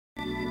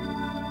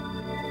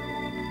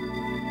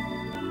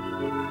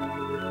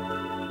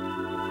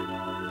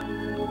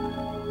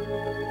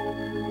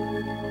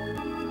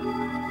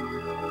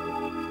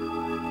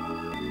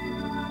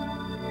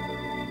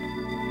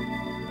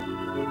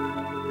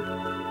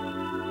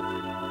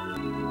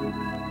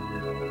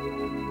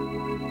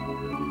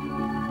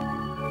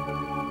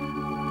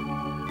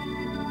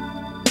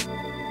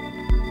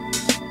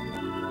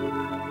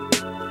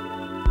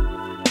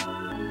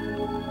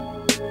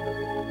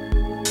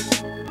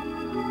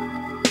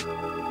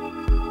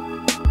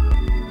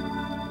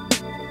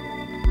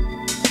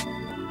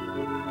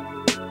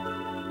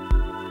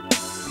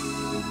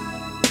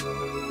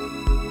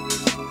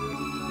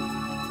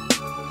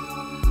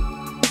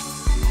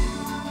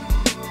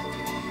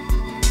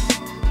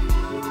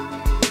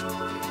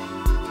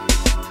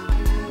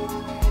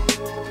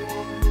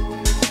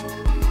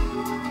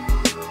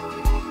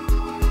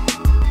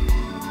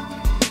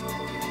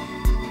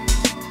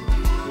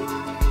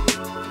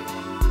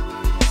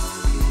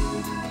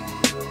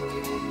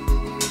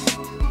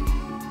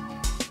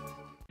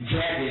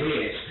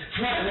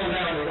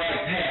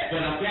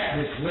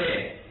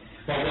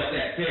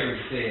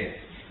said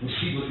when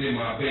she was in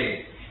my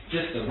bed,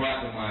 just a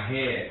rock in my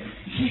head,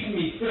 keeping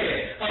me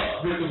fed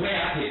up with the way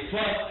I get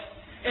fucked.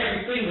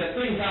 Everything, the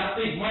things I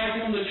think might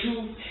come the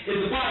truth, is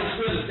the body's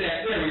really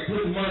that fairy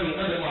putting money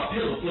under my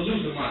pillow for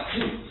losing my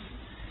tooth.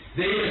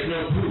 There is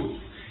no proof,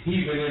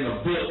 even in a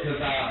book, cause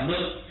I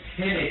look,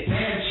 and it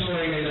damn sure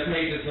ain't in the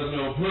pages of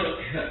no book.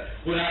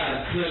 What I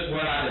done took,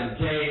 what I done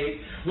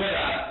gave, what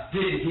I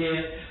didn't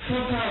give,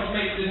 sometimes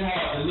makes it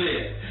hard to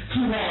live,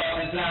 too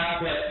hard to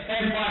die, but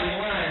everybody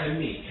lying to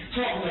me,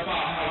 talking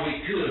about how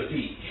we could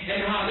be,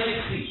 and how they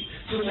see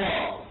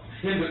tomorrow,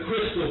 in the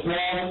crystal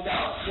ball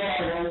without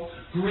sorrow,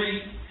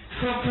 grief,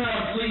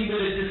 sometimes leave it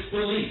in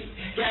disbelief.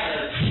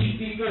 Gotta cheat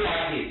before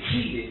I get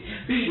cheated,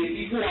 beat it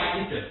before I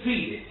get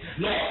defeated,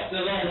 lost,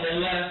 alone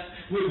and left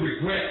with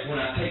regrets when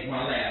I take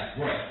my last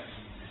breath.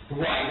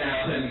 Right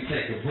now, let me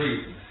take a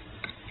breather.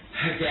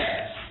 I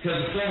gas, cause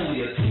it's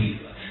only a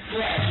teaser.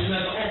 Flash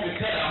another open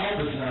cut, I hope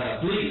it's not a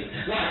bleeder.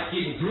 Life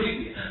getting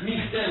greedy, me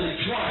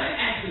steadily trying,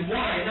 asking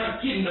why, and I'm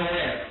getting no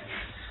answer.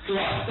 So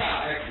I stop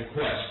asking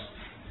questions.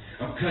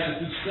 I'm cutting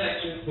through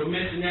sections, but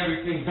missing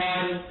everything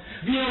vital.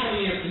 The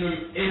only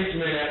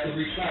instrument at the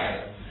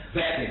recital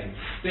that can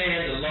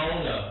stand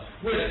alone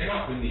with a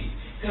company.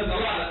 Cause a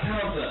lot of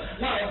times, a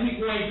lot of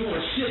people ain't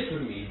doing shit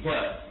for me,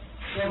 but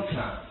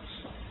sometimes,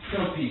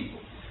 some people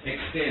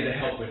extend a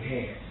helping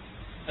hand.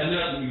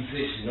 Another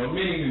musician, or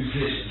many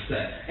musicians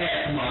that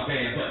add to my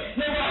band, but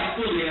nobody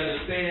fully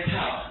understands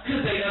how.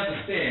 Could they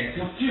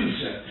understand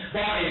confusion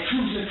by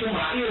intrusion to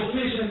my ill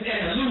visions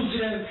and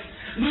illusions?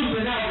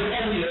 Losing out with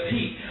only a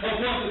peek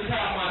of what's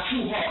inside my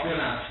true heart when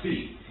I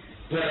speak.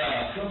 But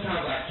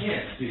sometimes I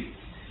can't speak.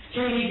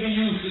 Can't even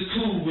use the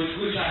tool with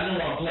which I know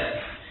I'm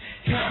blessed.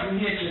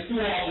 Comprehension through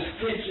all this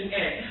tension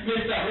and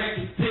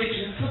misdirected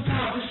diction.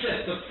 Sometimes it's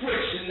just the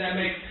friction that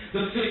makes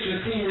the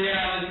fiction seem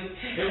reality.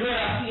 And what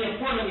I see in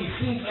front of me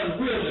seems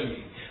unreal to me.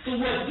 So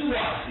what do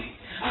I see?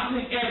 I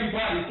think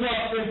everybody's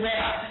bluffing, but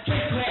I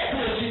can't call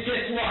bullshit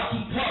just so I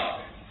keep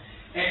puffing.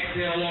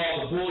 Exhale all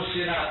the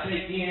bullshit I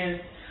take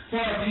in.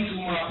 Find a piece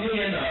with my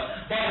pen, a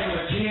bottle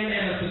of gin,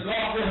 and a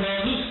cigar for her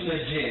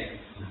hallucinogen.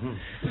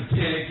 But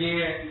then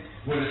again,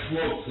 when the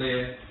smoke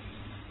clears,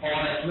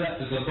 all that's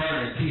left is a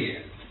burning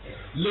tear.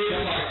 Live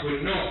life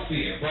with no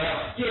fear, but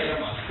I'm scared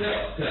of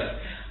myself, cause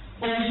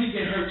only you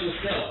can hurt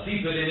yourself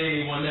deeper than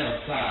anyone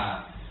else.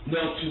 I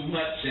know too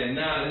much and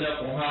not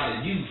enough on how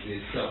to use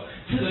it, so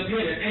to the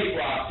pen and paper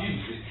I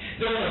abuse it.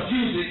 Don't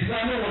abuse it, cause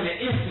I know in an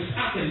instance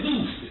I can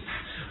lose it.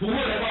 But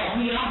what about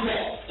me? I'm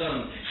lost,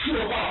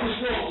 sure about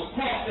which road to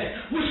cross and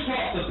which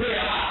cross to bear.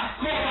 I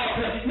call out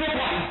to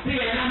nobody's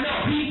there, and I know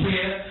he's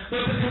there,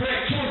 but the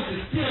correct choice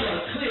is still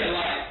unclear,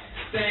 like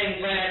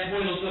stained glass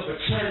windows of a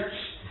church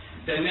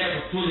that never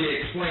fully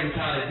explains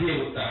how to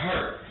deal with the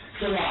hurt.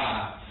 So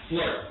I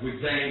flirt with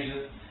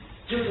danger,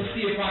 just to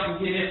see if I can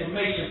get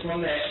information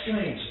from that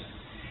stranger.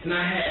 And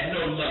I had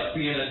no luck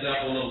being a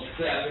 007,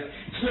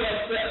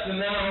 12 steps and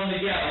now I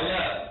only got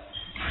 11.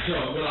 So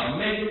will I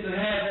make it to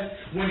heaven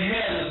when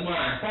hell is my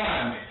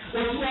environment?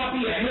 Or do I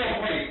be a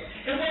hellraiser?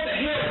 And what the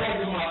hell wrong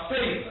with my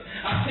favor?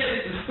 I said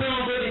it's a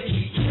storm, but it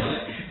keep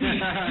killing. These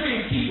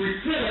dreams keep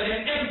refilling,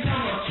 and every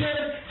time I'm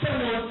chilling,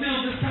 someone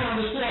feels it's time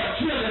to start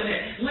drilling,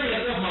 and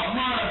layers of my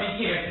mind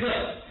begin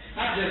filling.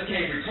 I just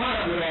can't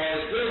recline with all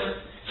this feeling,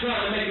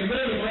 trying to make a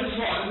million, but it's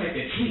hard to make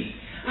a key.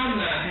 I'm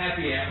not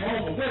happy at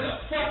home, but where the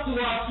fuck do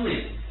I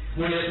sleep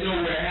when there's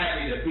nowhere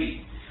happy to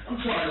be? I'm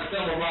trying to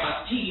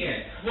summarize key in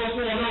what's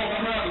going on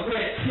behind the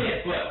red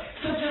tent, but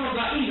sometimes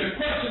I even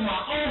question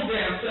my own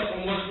damn self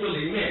on what's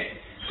really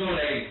meant. So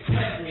they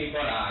test me,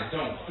 but I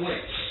don't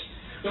flinch.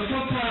 But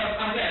sometimes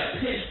I got a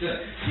pinch to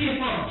see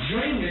if I'm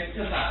dreaming,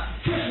 because I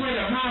just ran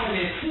around and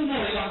it seemed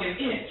only like an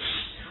inch.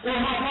 Or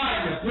am I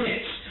riding a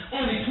bench,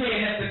 only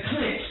playing at the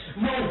clinch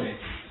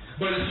moments.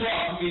 But it's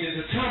hard for me to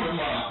determine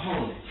my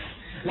opponents.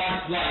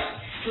 Life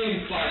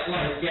seems like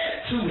life got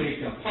too many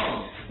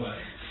components, but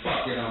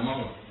fuck it, I'm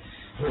on it.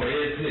 Or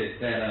is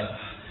it that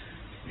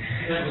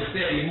ever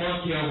steady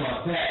monkey on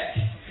my back,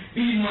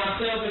 beating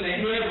myself in the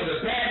head with a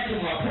bat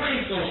till my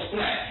brain so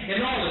splat,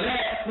 and all of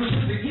that was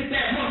just to get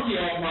that monkey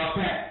off my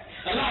back.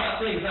 A lot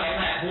of things I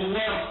lack, but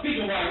what I'm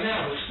speaking right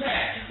now is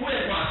fact.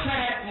 Where's my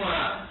sack, my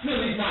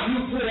Phillies, my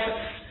Newports?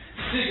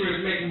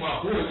 Cigarettes making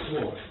my voice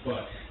hoarse,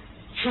 but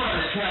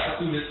trying to travel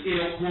through this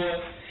ill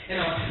course, and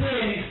I'm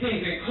saying these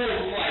things in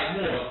cold like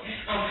Morse.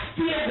 I'm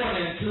still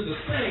running into the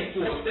same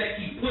force that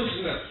keep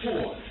pushing us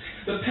towards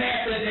the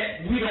path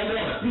that we don't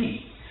want to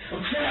be. I'm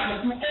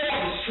traveling through all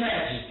this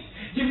tragedy.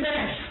 Your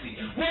Majesty,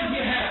 what do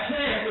you have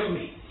planned for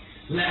me?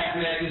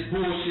 Laughing at this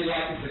bullshit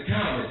like it's a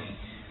comedy.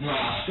 My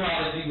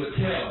astrology would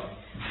tell me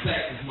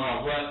sex is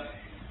my rut,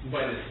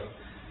 but it's a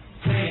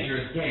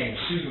dangerous game,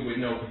 shooting with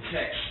no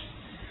protection.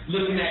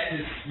 Looking at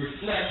this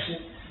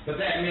reflection, but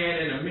that man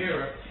in the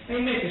mirror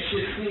ain't making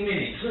shit seem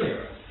any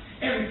clearer.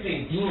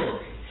 Everything blurry,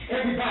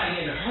 everybody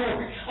in a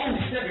hurry, only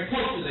stepping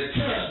closer to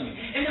judge me,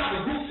 and now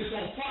the roof is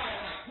on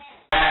fire.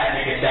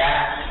 Nigga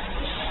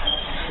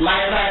die.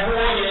 Like black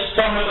warriors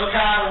from the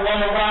Macau on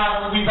the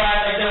ride, we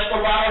ride like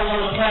desperados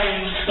on the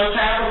plains. No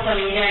time for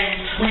playing games.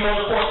 We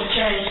on the course to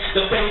change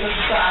the face of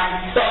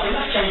society. Thought they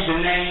let's change the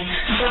name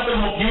to something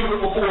more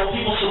beautiful for a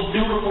people so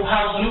beautiful.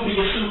 How's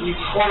Nubia suit you?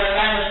 Or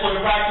Atlantis for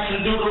the righteous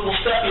and dutiful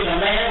stuff in the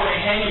land where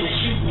they hanging and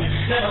shooting.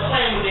 Never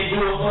claim what they do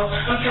it for.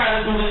 I'm trying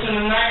to do this in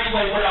a nice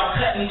way without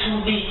cutting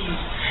too deep.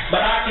 But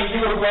I can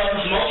do it well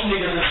because most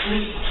niggas are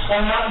asleep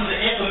on mountains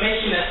of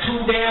information that's too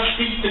damn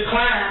steep to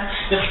climb.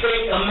 The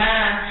state of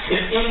mind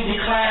is in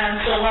decline,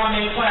 so I'm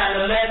inclined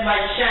to let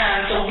light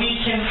shine so we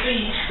can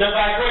see the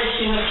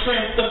vibration, the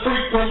strength, the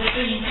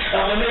frequency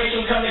of a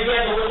nation come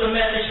together with a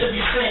message to be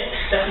sent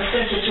that's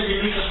essential to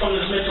release us from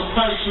this mental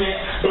punishment.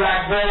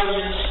 Black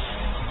warriors,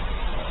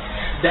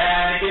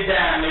 die nigga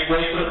die, make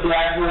way for the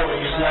black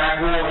warriors, die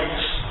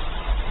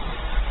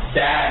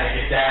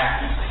nigga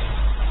die.